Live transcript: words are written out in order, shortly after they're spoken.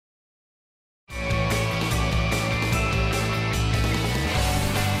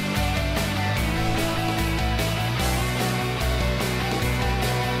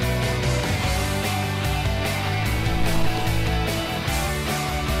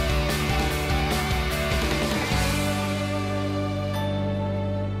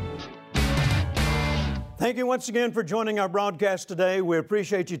Thank you once again for joining our broadcast today. We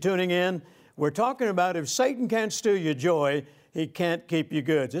appreciate you tuning in. We're talking about if Satan can't steal your joy, he can't keep you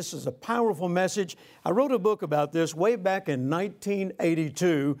good. This is a powerful message. I wrote a book about this way back in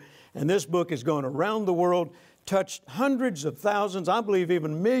 1982, and this book has gone around the world, touched hundreds of thousands, I believe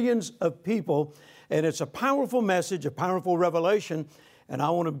even millions of people, and it's a powerful message, a powerful revelation, and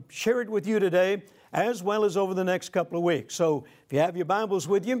I want to share it with you today as well as over the next couple of weeks. So if you have your Bibles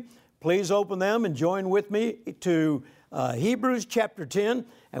with you, please open them and join with me to Hebrews chapter 10.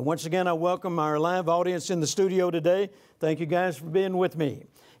 And once again, I welcome our live audience in the studio today. Thank you guys for being with me.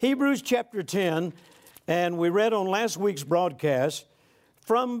 Hebrews chapter 10, and we read on last week's broadcast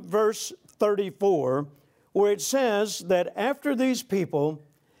from verse 34, where it says that after these people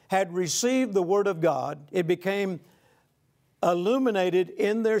had received the Word of God, it became illuminated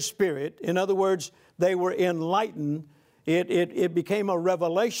in their spirit. In other words, they were enlightened. It became a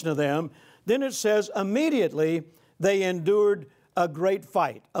revelation of them. Then it says, immediately they endured a great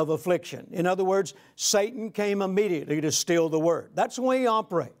fight of affliction. In other words, Satan came immediately to steal the word. That's the way he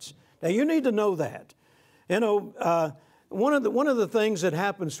operates. Now, you need to know that. You know, one of the things that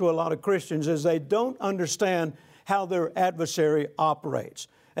happens to a lot of Christians is they don't understand how their adversary operates.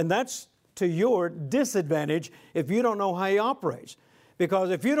 And that's to your disadvantage if you don't know how he operates. Because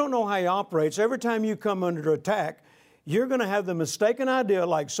if you don't know how he operates, every time you come under attack, you're going to have the mistaken idea,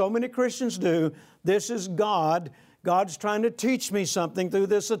 like so many Christians do, this is God. God's trying to teach me something through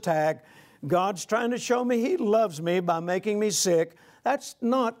this attack. God's trying to show me He loves me by making me sick. That's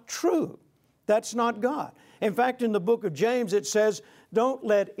not true. That's not God. In fact, in the book of James, it says, don't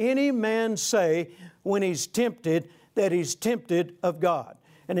let any man say when he's tempted that he's tempted of God.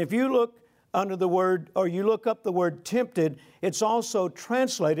 And if you look under the word, or you look up the word tempted, it's also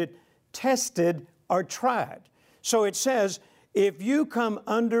translated tested or tried. So it says, if you come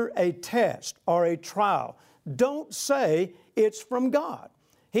under a test or a trial, don't say it's from God.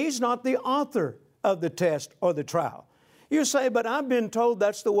 He's not the author of the test or the trial. You say, but I've been told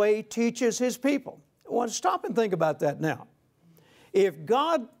that's the way He teaches His people. Well, stop and think about that now. If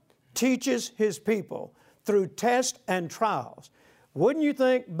God teaches His people through tests and trials, wouldn't you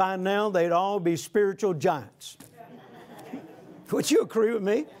think by now they'd all be spiritual giants? Would you agree with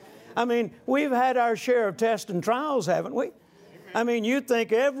me? I mean, we've had our share of tests and trials, haven't we? I mean, you'd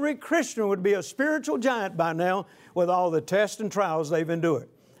think every Christian would be a spiritual giant by now with all the tests and trials they've endured.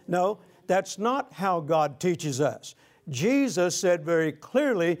 No, that's not how God teaches us. Jesus said very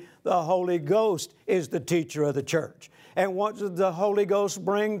clearly, the Holy Ghost is the teacher of the church. And what does the Holy Ghost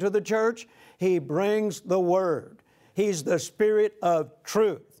bring to the church? He brings the Word. He's the Spirit of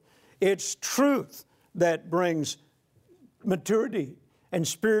truth. It's truth that brings maturity and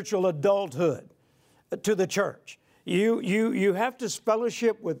spiritual adulthood to the church. You have to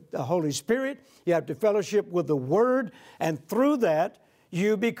fellowship with the Holy Spirit. You have to fellowship with the Word. And through that,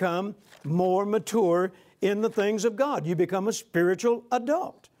 you become more mature in the things of God. You become a spiritual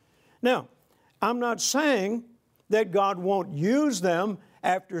adult. Now, I'm not saying that God won't use them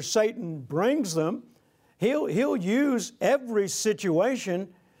after Satan brings them. He'll use every situation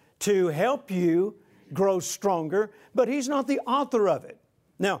to help you grow stronger, but He's not the author of it.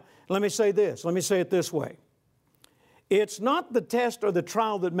 Now, let me say this. Let me say it this way. It's not the test or the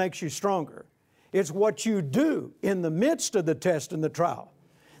trial that makes you stronger. It's what you do in the midst of the test and the trial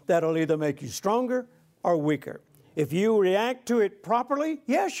that'll either make you stronger or weaker. If you react to it properly,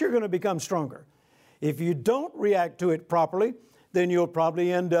 yes, you're going to become stronger. If you don't react to it properly, then you'll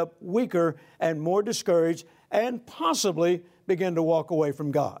probably end up weaker and more discouraged and possibly begin to walk away from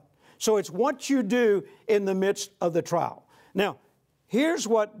God. So it's what you do in the midst of the trial. Now, here's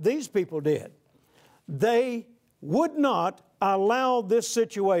what these people did. They would not allow this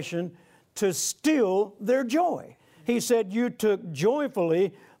situation to steal their joy. He said, you took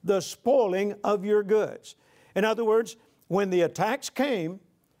joyfully the spoiling of your goods. In other words, when the attacks came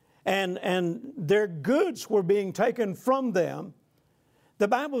and their goods were being taken from them, the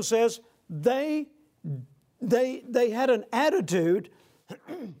Bible says they had an attitude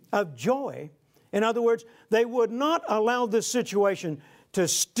of joy. In other words, they would not allow this situation to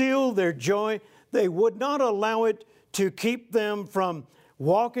steal their joy. They would not allow it to keep them from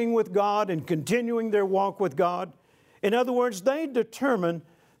walking with God and continuing their walk with God. In other words, they determined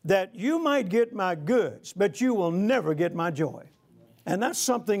that you might get my goods, but you will never get my joy. And that's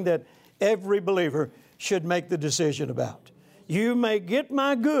something that every believer should make the decision about. You may get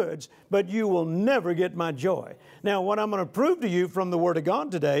my goods, but you will never get my joy. Now, what I'm going to prove to you from the Word of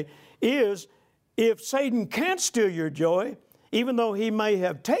God today is if Satan can't steal your joy, even though he may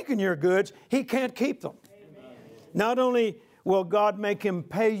have taken your goods, he can't keep them. Amen. Not only will God make him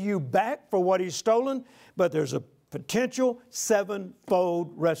pay you back for what he's stolen, but there's a potential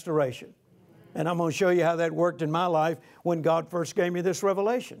sevenfold restoration. And I'm going to show you how that worked in my life when God first gave me this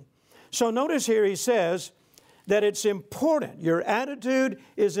revelation. So notice here he says that it's important. Your attitude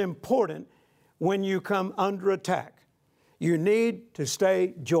is important when you come under attack. You need to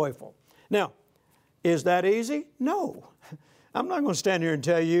stay joyful. Now, is that easy? No. I'm not going to stand here and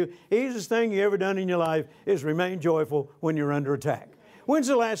tell you easiest thing you ever done in your life is remain joyful when you're under attack. When's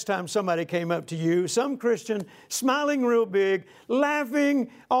the last time somebody came up to you, some Christian, smiling real big, laughing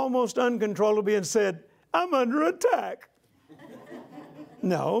almost uncontrollably and said, "I'm under attack"?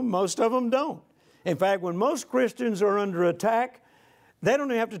 No, most of them don't. In fact, when most Christians are under attack, they don't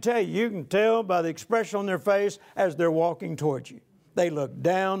even have to tell you. You can tell by the expression on their face as they're walking towards you. They look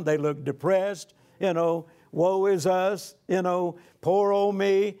down, they look depressed, woe is us, poor old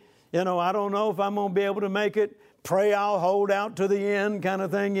me, I don't know if I'm going to be able to make it. Pray I'll hold out to the end kind of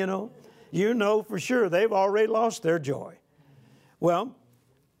thing, You know for sure they've already lost their joy. Well,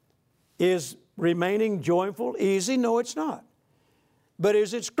 is remaining joyful easy? No, it's not. But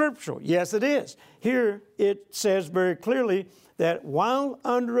is it scriptural? Yes, it is. Here it says very clearly that while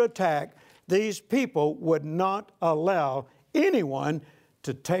under attack, these people would not allow anyone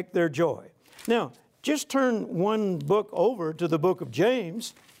to take their joy. Now, just turn one book over to the book of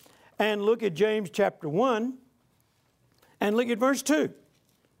James and look at James chapter 1 and look at verse 2.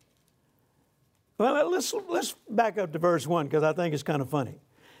 Well, let's back up to verse 1 because I think it's kind of funny.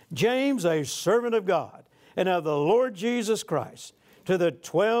 James, a servant of God and of the Lord Jesus Christ, to the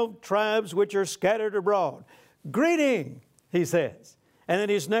 12 tribes which are scattered abroad, greeting, he says. And then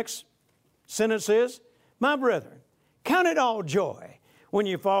his next sentence is, my brethren, count it all joy when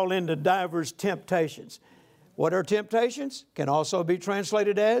you fall into divers temptations. What are temptations? Can also be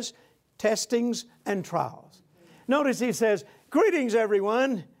translated as testings and trials. Notice he says, greetings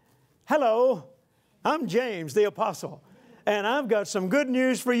everyone. Hello, I'm James the Apostle, and I've got some good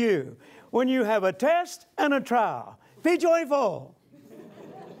news for you. When you have a test and a trial, be joyful.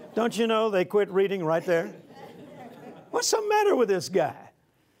 Don't you know they quit reading right there? What's the matter with this guy?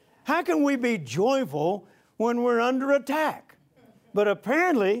 How can we be joyful when we're under attack? But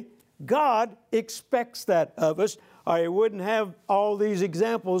apparently, God expects that of us, or He wouldn't have all these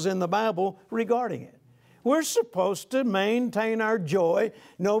examples in the Bible regarding it. We're supposed to maintain our joy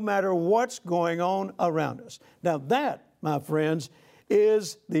no matter what's going on around us. Now that, my friends,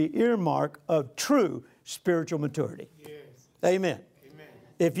 is the earmark of true spiritual maturity. Yes. Amen.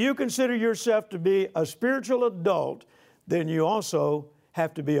 If you consider yourself to be a spiritual adult, then you also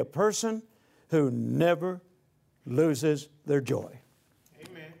have to be a person who never loses their joy.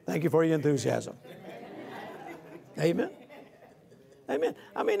 Amen. Thank you for your enthusiasm. Amen. Amen.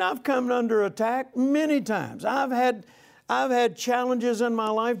 I mean, I've come under attack many times. I've had challenges in my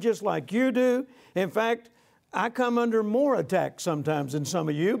life just like you do. In fact, I come under more attack sometimes than some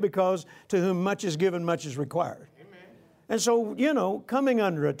of you because to whom much is given, much is required. And so, coming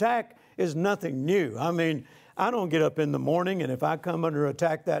under attack is nothing new. I mean, I don't get up in the morning and if I come under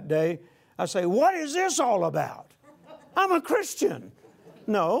attack that day, I say, what is this all about? I'm a Christian.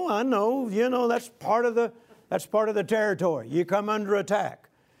 No, I know, that's part of the territory. You come under attack.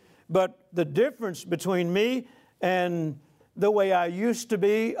 But the difference between me and the way I used to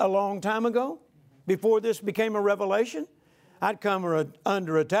be a long time ago, before this became a revelation, I'd come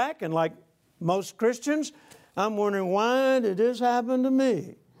under attack and like most Christians, I'm wondering, why did this happen to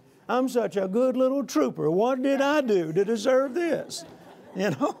me? I'm such a good little trooper. What did I do to deserve this?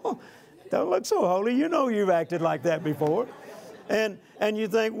 Don't look so holy. You've acted like that before. And you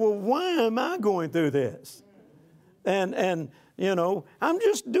think, well, why am I going through this? And I'm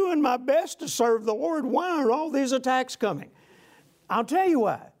just doing my best to serve the Lord. Why are all these attacks coming? I'll tell you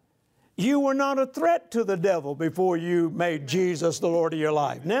why. You were not a threat to the devil before you made Jesus the Lord of your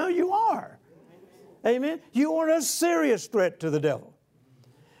life. Now you are. Amen. You are a serious threat to the devil.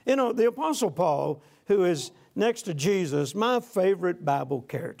 The Apostle Paul, who is next to Jesus, my favorite Bible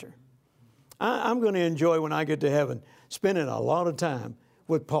character. I'm going to enjoy when I get to heaven spending a lot of time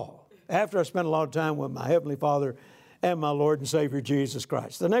with Paul. After I spend a lot of time with my Heavenly Father and my Lord and Savior Jesus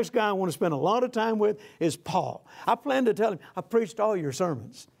Christ. The next guy I want to spend a lot of time with is Paul. I plan to tell him, I preached all your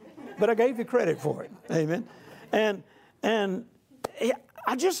sermons, but I gave you credit for it. Amen. And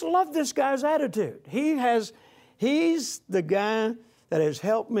I just love this guy's attitude. He's the guy that has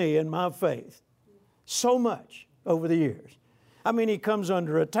helped me in my faith so much over the years. I mean, he comes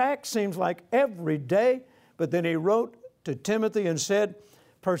under attack, seems like every day, but then he wrote to Timothy and said,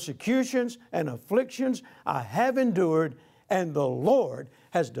 persecutions and afflictions I have endured, and the Lord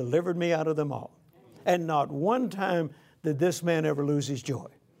has delivered me out of them all. And not one time did this man ever lose his joy.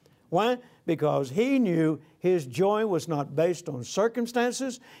 Why? Because he knew his joy was not based on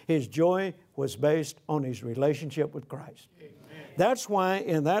circumstances. His joy was based on his relationship with Christ. Amen. That's why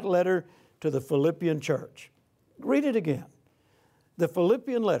in that letter to the Philippian church, read it again. The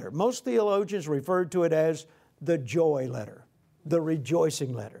Philippian letter, most theologians referred to it as the joy letter, the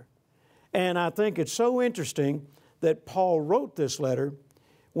rejoicing letter. And I think it's so interesting that Paul wrote this letter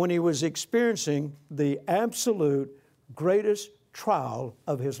when he was experiencing the absolute greatest trial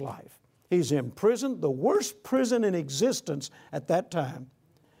of his life. He's in prison, the worst prison in existence at that time,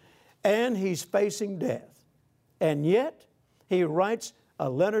 and he's facing death. And yet, he writes a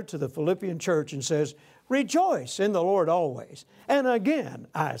letter to the Philippian church and says, rejoice in the Lord always. And again,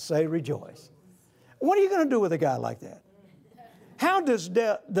 I say rejoice. What are you going to do with a guy like that? How does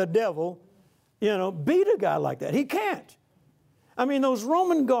the devil, beat a guy like that? He can't. I mean, those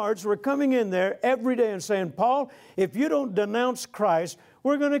Roman guards were coming in there every day and saying, Paul, if you don't denounce Christ,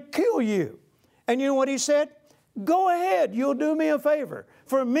 we're going to kill you. And you know what he said? Go ahead, you'll do me a favor.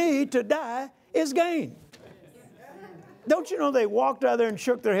 For me to die is gain. Don't you know they walked out there and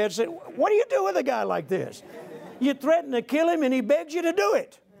shook their heads and said, what do you do with a guy like this? You threaten to kill him and he begs you to do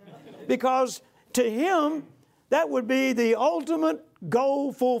it. Because to him, that would be the ultimate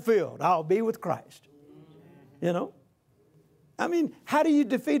goal fulfilled. I'll be with Christ. I mean, how do you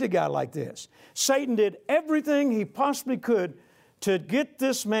defeat a guy like this? Satan did everything he possibly could to get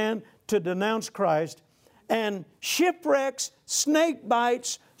this man to denounce Christ, and shipwrecks, snake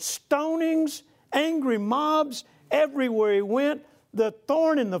bites, stonings, angry mobs, everywhere he went, the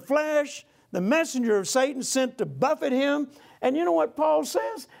thorn in the flesh, the messenger of Satan sent to buffet him. And you know what Paul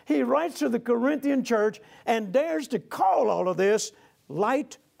says? He writes to the Corinthian church and dares to call all of this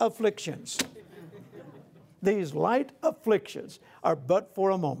light afflictions. These light afflictions are but for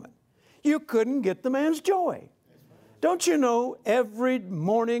a moment. You couldn't get the man's joy. Don't you know every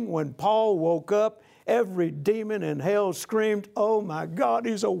morning when Paul woke up, every demon in hell screamed, oh my God,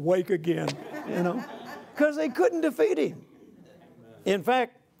 he's awake again, because they couldn't defeat him. In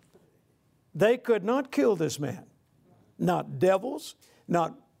fact, they could not kill this man. Not devils,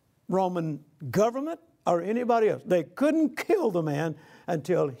 not Roman government or anybody else. They couldn't kill the man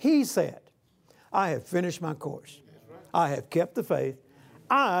until he said, I have finished my course. I have kept the faith.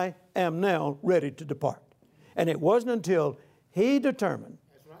 I am now ready to depart. And it wasn't until he determined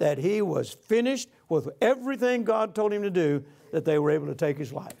that he was finished with everything God told him to do that they were able to take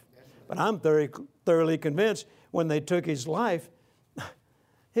his life. But I'm thoroughly convinced when they took his life,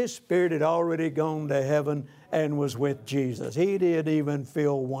 his spirit had already gone to heaven and was with Jesus. He didn't even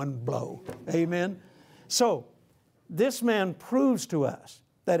feel one blow. Amen? So, this man proves to us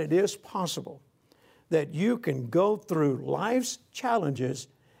that it is possible that you can go through life's challenges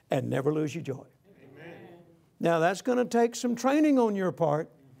and never lose your joy. Amen. Now, that's going to take some training on your part.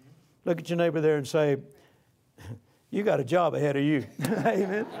 Look at your neighbor there and say, you got a job ahead of you.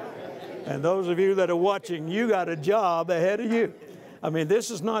 Amen. And those of you that are watching, you got a job ahead of you. I mean, this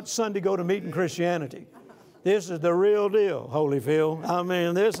is not Sunday go to meeting Christianity. This is the real deal, Holyfield. I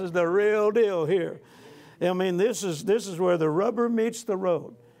mean, this is the real deal here. I mean, this is where the rubber meets the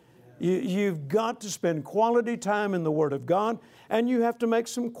road. You've got to spend quality time in the Word of God, and you have to make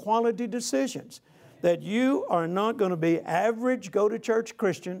some quality decisions. That you are not going to be average, go to church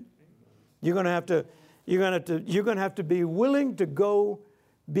Christian. You're going to have to be willing to go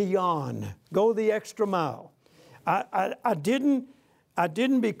beyond, go the extra mile. I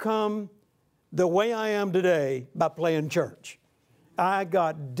didn't become the way I am today by playing church. I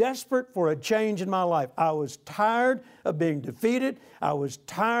got desperate for a change in my life. I was tired of being defeated. I was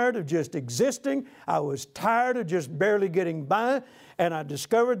tired of just existing. I was tired of just barely getting by. And I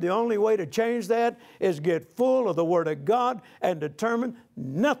discovered the only way to change that is get full of the Word of God and determine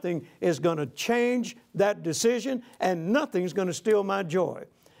nothing is going to change that decision and nothing's going to steal my joy.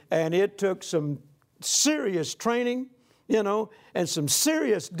 And it took some serious training, and some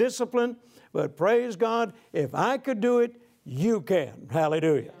serious discipline. But praise God, if I could do it, you can.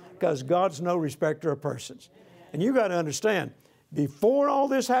 Hallelujah. Because God's no respecter of persons. And you got to understand, before all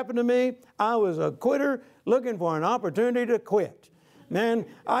this happened to me, I was a quitter looking for an opportunity to quit. Man,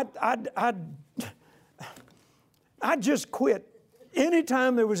 I just quit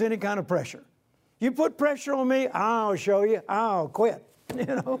anytime there was any kind of pressure. You put pressure on me, I'll show you, I'll quit.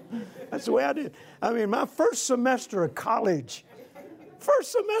 That's the way I did. I mean, my first semester of college,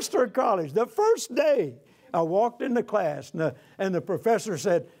 the first day, I walked into class and the professor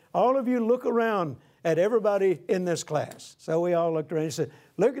said, all of you look around at everybody in this class. So we all looked around. He said,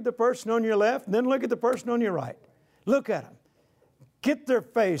 look at the person on your left and then look at the person on your right. Look at them. Get their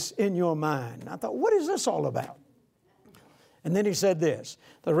face in your mind. I thought, what is this all about? And then he said this,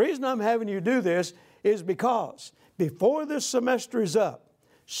 the reason I'm having you do this is because before this semester is up,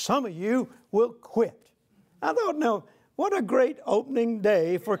 some of you will quit. I thought, no, what a great opening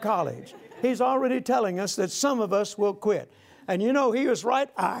day for college. He's already telling us that some of us will quit. And you know, he was right.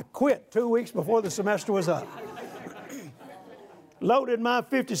 I quit 2 weeks before the semester was up. Loaded my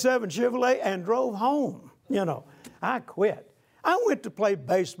 57 Chevrolet and drove home. You know, I quit. I went to play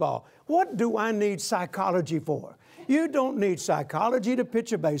baseball. What do I need psychology for? You don't need psychology to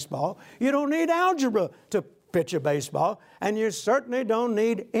pitch a baseball. You don't need algebra to pitch a baseball. And you certainly don't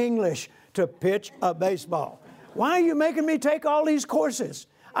need English to pitch a baseball. Why are you making me take all these courses?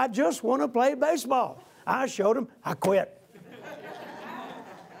 I just want to play baseball. I showed him, I quit.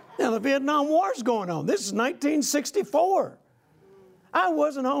 Now, the Vietnam War's going on. This is 1964. I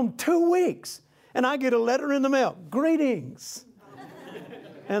wasn't home 2 weeks, and I get a letter in the mail. Greetings.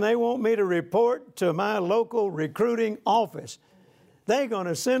 And they want me to report to my local recruiting office. They're going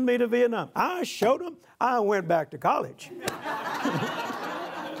to send me to Vietnam. I showed them. I went back to college.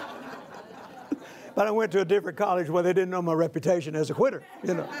 But I went to a different college where they didn't know my reputation as a quitter,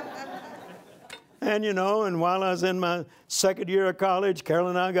 you know. And, you know, and while I was in my second year of college, Carol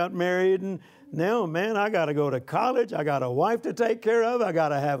and I got married, and now, man, I got to go to college. I got a wife to take care of. I got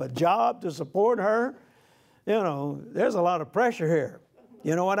to have a job to support her. You know, there's a lot of pressure here.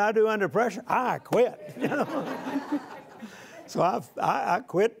 You know what I do under pressure? I quit, you know. So I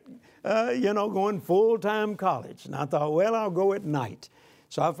quit, you know, going full-time college. And I thought, well, I'll go at night.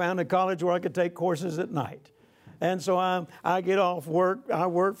 So I found a college where I could take courses at night. And so I get off work. I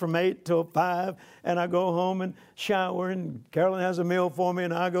work from 8 till 5, and I go home and shower, and Carolyn has a meal for me,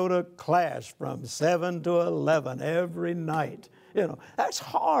 and I go to class from 7 to 11 every night. You know, that's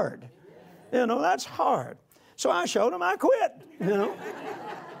hard. You know, that's hard. So I showed them I quit, you know.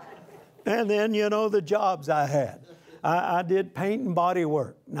 And then, you know, the jobs I had. I did paint and body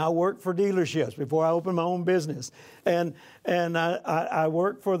work. And I worked for dealerships before I opened my own business. And I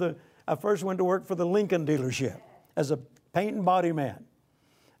worked for I first went to work for the Lincoln dealership as a paint and body man.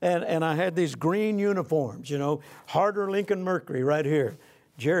 And I had these green uniforms, you know, Harder Lincoln Mercury right here,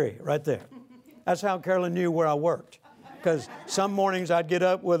 Jerry right there. That's how Carolyn knew where I worked. Because some mornings I'd get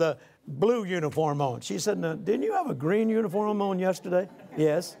up with a blue uniform on. She said, "No, didn't you have a green uniform on yesterday?"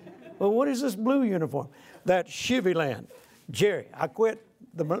 Yes. Well, what is this blue uniform? That's Chevyland. Jerry, I quit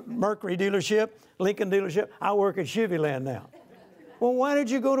the Mercury dealership, Lincoln dealership. I work at Chevyland now. Well, why did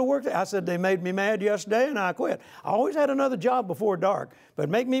you go to work there? I said, they made me mad yesterday, and I quit. I always had another job before dark, but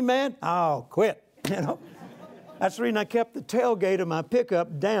make me mad, I'll quit, you know. That's the reason I kept the tailgate of my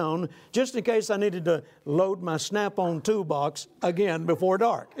pickup down, just in case I needed to load my Snap-on toolbox again before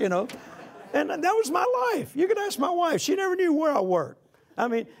dark, you know. And that was my life. You could ask my wife. She never knew where I worked. I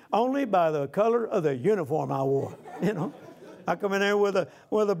mean, only by the color of the uniform I wore, you know. I come in there with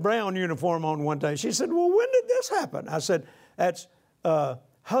a brown uniform on one day. She said, well, when did this happen? I said, that's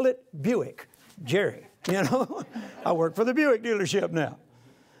Hulett Buick, Jerry, you know. I work for the Buick dealership now.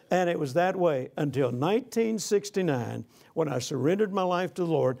 And it was that way until 1969 when I surrendered my life to the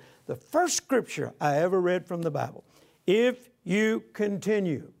Lord. The first scripture I ever read from the Bible, if you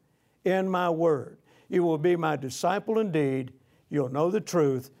continue in my word, you will be my disciple indeed. You'll know the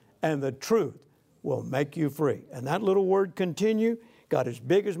truth, and the truth will make you free. And that little word continue got as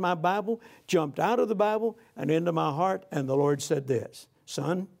big as my Bible, jumped out of the Bible and into my heart, and the Lord said this,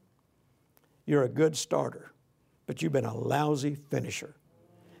 son, you're a good starter, but you've been a lousy finisher.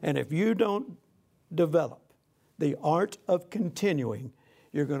 And if you don't develop the art of continuing,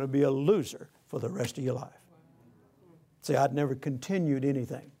 you're going to be a loser for the rest of your life. See, I'd never continued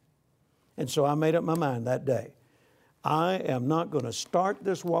anything. And so I made up my mind that day. I am not going to start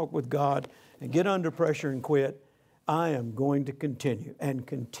this walk with God and get under pressure and quit. I am going to continue. And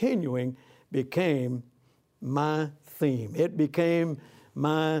continuing became my theme. It became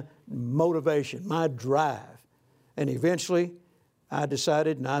my motivation, my drive. And eventually, I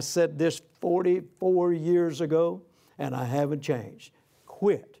decided, and I said this 44 years ago, and I haven't changed.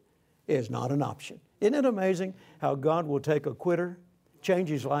 Quit is not an option. Isn't it amazing how God will take a quitter, change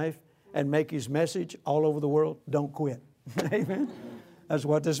his life, and make his message all over the world? Don't quit. Amen. That's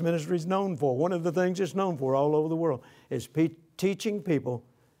what this ministry is known for. One of the things it's known for all over the world is teaching people,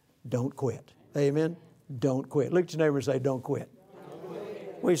 don't quit. Amen. Don't quit. Look at your neighbor and say, don't quit.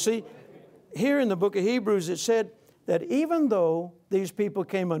 We see here in the book of Hebrews it said that even though these people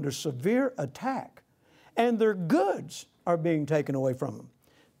came under severe attack and their goods are being taken away from them,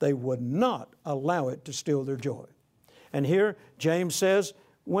 they would not allow it to steal their joy. And here James says,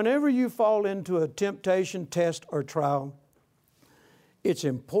 whenever you fall into a temptation, test, or trial, it's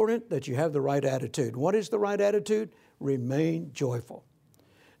important that you have the right attitude. What is the right attitude? remain joyful.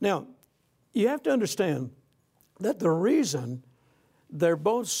 Now, you have to understand that the reason they're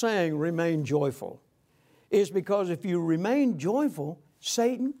both saying remain joyful is because if you remain joyful,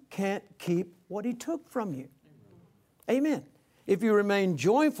 Satan can't keep what he took from you. Amen. If you remain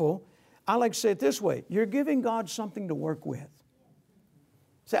joyful, I like to say it this way, you're giving God something to work with.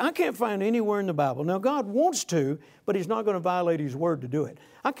 Say, I can't find anywhere in the Bible. Now, God wants to, but He's not going to violate His word to do it.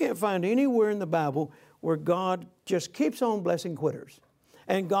 I can't find anywhere in the Bible where God just keeps on blessing quitters.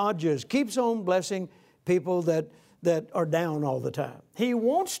 And God just keeps on blessing people that are down all the time. He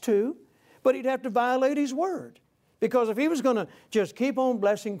wants to, but He'd have to violate His word. Because if He was going to just keep on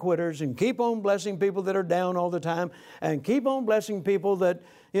blessing quitters and keep on blessing people that are down all the time and keep on blessing people that,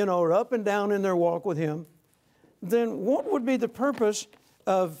 are up and down in their walk with Him, then what would be the purpose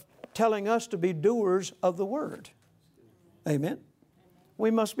of telling us to be doers of the word? Amen. We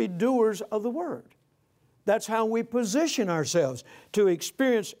must be doers of the word. That's how we position ourselves to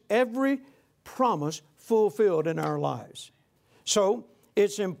experience every promise fulfilled in our lives. So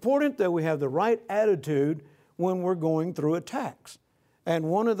it's important that we have the right attitude when we're going through attacks. And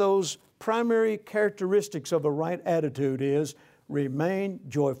one of those primary characteristics of a right attitude is remain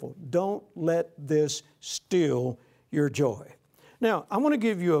joyful. Don't let this steal your joy. Now, I want to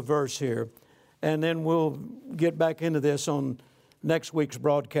give you a verse here, and then we'll get back into this on next week's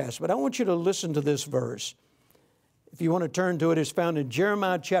broadcast. But I want you to listen to this verse. If you want to turn to it, it's found in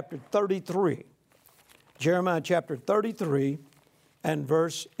Jeremiah chapter 33. Jeremiah chapter 33 and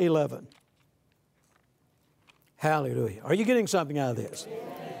verse 11. Hallelujah. Are you getting something out of this? Yes.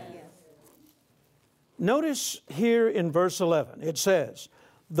 Notice here in verse 11, it says,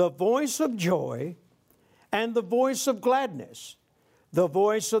 the voice of joy and the voice of gladness, the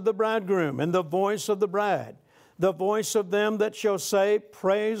voice of the bridegroom and the voice of the bride, the voice of them that shall say,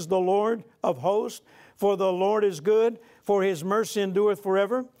 praise the Lord of hosts, for the Lord is good, for His mercy endureth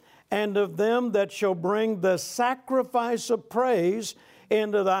forever, and of them that shall bring the sacrifice of praise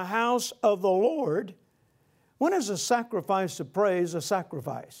into the house of the Lord. When is a sacrifice of praise a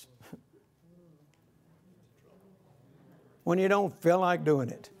sacrifice? When you don't feel like doing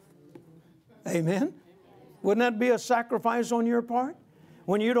it. Amen? Wouldn't that be a sacrifice on your part?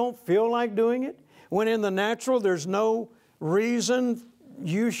 When you don't feel like doing it? When in the natural there's no reason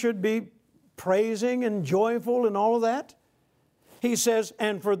you should be praising and joyful and all of that? He says,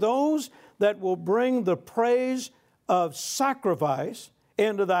 and for those that will bring the praise of sacrifice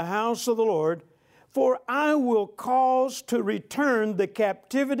into the house of the Lord, for I will cause to return the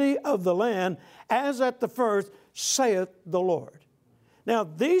captivity of the land as at the first, saith the Lord. Now,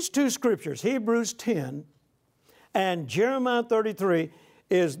 these two scriptures, Hebrews 10 and Jeremiah 33,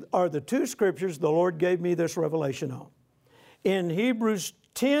 are the two scriptures the Lord gave me this revelation on. In Hebrews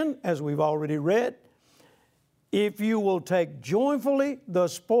 10, as we've already read, if you will take joyfully the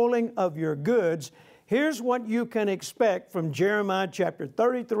spoiling of your goods, here's what you can expect from Jeremiah chapter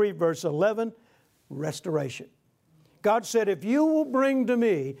 33, verse 11, restoration. God said, if you will bring to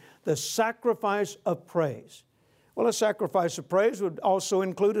me the sacrifice of praise. Well, a sacrifice of praise would also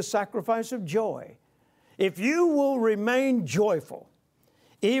include a sacrifice of joy. If you will remain joyful,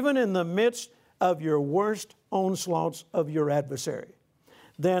 even in the midst of your worst onslaughts of your adversary,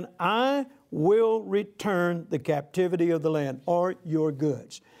 then I will return the captivity of the land, or your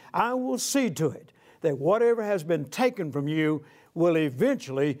goods. I will see to it that whatever has been taken from you will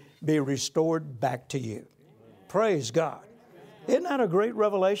eventually be restored back to you. Praise God. Isn't that a great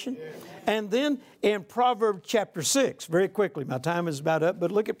revelation? And then in Proverbs chapter 6, very quickly, my time is about up,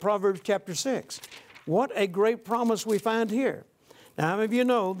 but look at Proverbs chapter 6. What a great promise we find here. Now, how many of you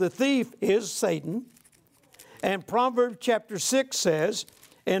know the thief is Satan? And Proverbs chapter 6 says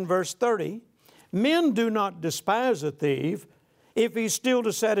in verse 30, men do not despise a thief if he's still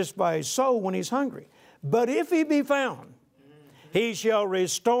to satisfy his soul when he's hungry. But if he be found, he shall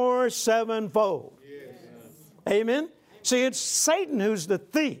restore sevenfold. Yes. Amen? See, it's Satan who's the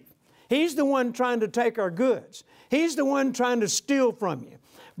thief. He's the one trying to take our goods. He's the one trying to steal from you.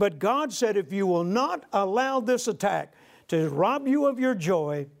 But God said, if you will not allow this attack to rob you of your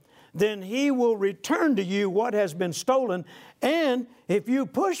joy, then He will return to you what has been stolen. And if you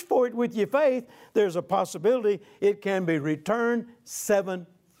push for it with your faith, there's a possibility it can be returned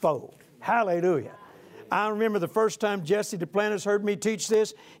sevenfold. Hallelujah. I remember the first time Jesse Duplantis heard me teach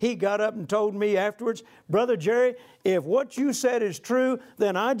this, he got up and told me afterwards, Brother Jerry, if what you said is true,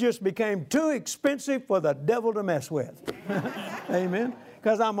 then I just became too expensive for the devil to mess with. Amen.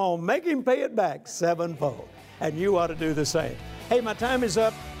 Because I'm going to make him pay it back sevenfold. And you ought to do the same. Hey, my time is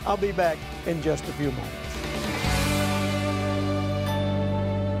up. I'll be back in just a few moments.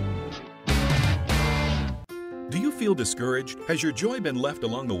 Do you feel discouraged? Has your joy been left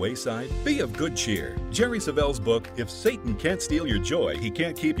along the wayside? Be of good cheer. Jerry Savelle's book, If Satan Can't Steal Your Joy, He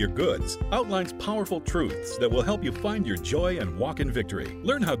Can't Keep Your Goods, outlines powerful truths that will help you find your joy and walk in victory.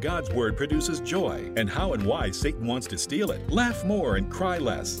 Learn how God's Word produces joy and how and why Satan wants to steal it. Laugh more and cry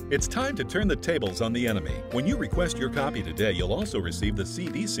less. It's time to turn the tables on the enemy. When you request your copy today, you'll also receive the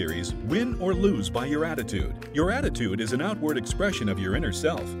CD series, Win or Lose by Your Attitude. Your attitude is an outward expression of your inner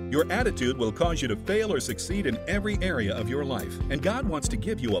self. Your attitude will cause you to fail or succeed in every area of your life. And God wants to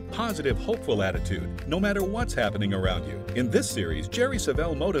give you a positive, hopeful attitude, no matter what's happening around you. In this series, Jerry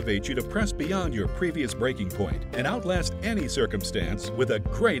Savelle motivates you to press beyond your previous breaking point and outlast any circumstance with a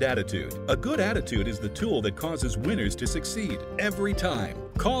great attitude. A good attitude is the tool that causes winners to succeed every time.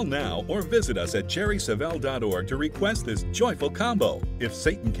 Call now or visit us at jerrysavelle.org to request this joyful combo. If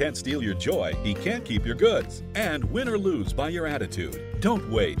Satan can't steal your joy, he can't keep your goods. And Win or Lose by Your Attitude. Don't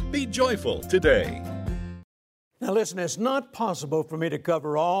wait. Be joyful today. Now listen, it's not possible for me to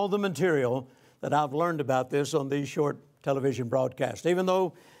cover all the material that I've learned about this on these short television broadcasts, even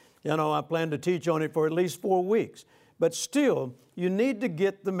though, I plan to teach on it for at least 4 weeks. But still, you need to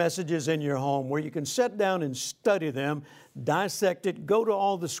get the messages in your home where you can sit down and study them, dissect it, go to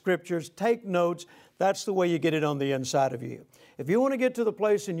all the scriptures, take notes. That's the way you get it on the inside of you. If you want to get to the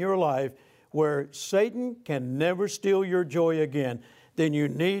place in your life where Satan can never steal your joy again, then you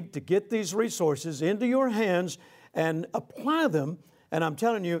need to get these resources into your hands and apply them. And I'm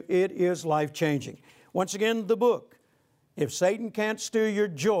telling you, it is life-changing. Once again, the book, If Satan Can't Steal Your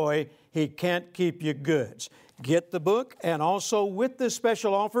Joy, He Can't Keep Your Goods. Get the book, and also with this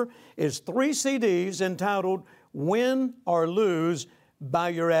special offer is 3 CDs entitled Win or Lose by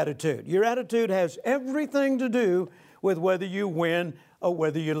Your Attitude. Your attitude has everything to do with whether you win or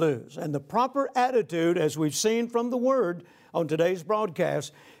whether you lose. And the proper attitude, as we've seen from the Word on today's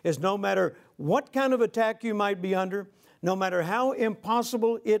broadcast, is no matter what kind of attack you might be under, no matter how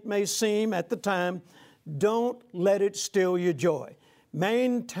impossible it may seem at the time, don't let it steal your joy.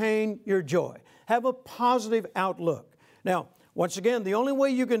 Maintain your joy. Have a positive outlook. Now, once again, the only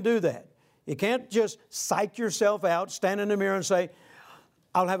way you can do that, you can't just psych yourself out, stand in the mirror and say,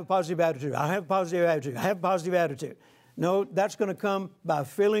 I'll have a positive attitude. I'll have a positive attitude. I have a positive attitude. No, that's going to come by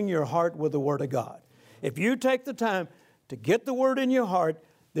filling your heart with the Word of God. If you take the time to get the Word in your heart,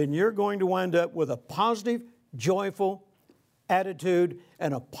 then you're going to wind up with a positive, joyful attitude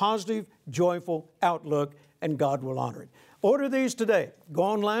and a positive, joyful outlook, and God will honor it. Order these today. Go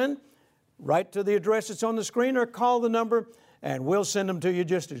online, write to the address that's on the screen, or call the number, and we'll send them to you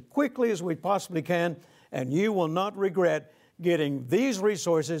just as quickly as we possibly can, and you will not regret getting these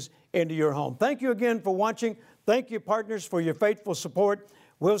resources into your home. Thank you again for watching. Thank you, partners, for your faithful support.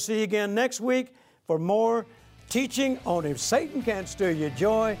 We'll see you again next week for more teaching on If Satan Can't Steal Your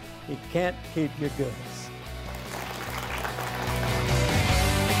Joy, He Can't Keep Your Goods.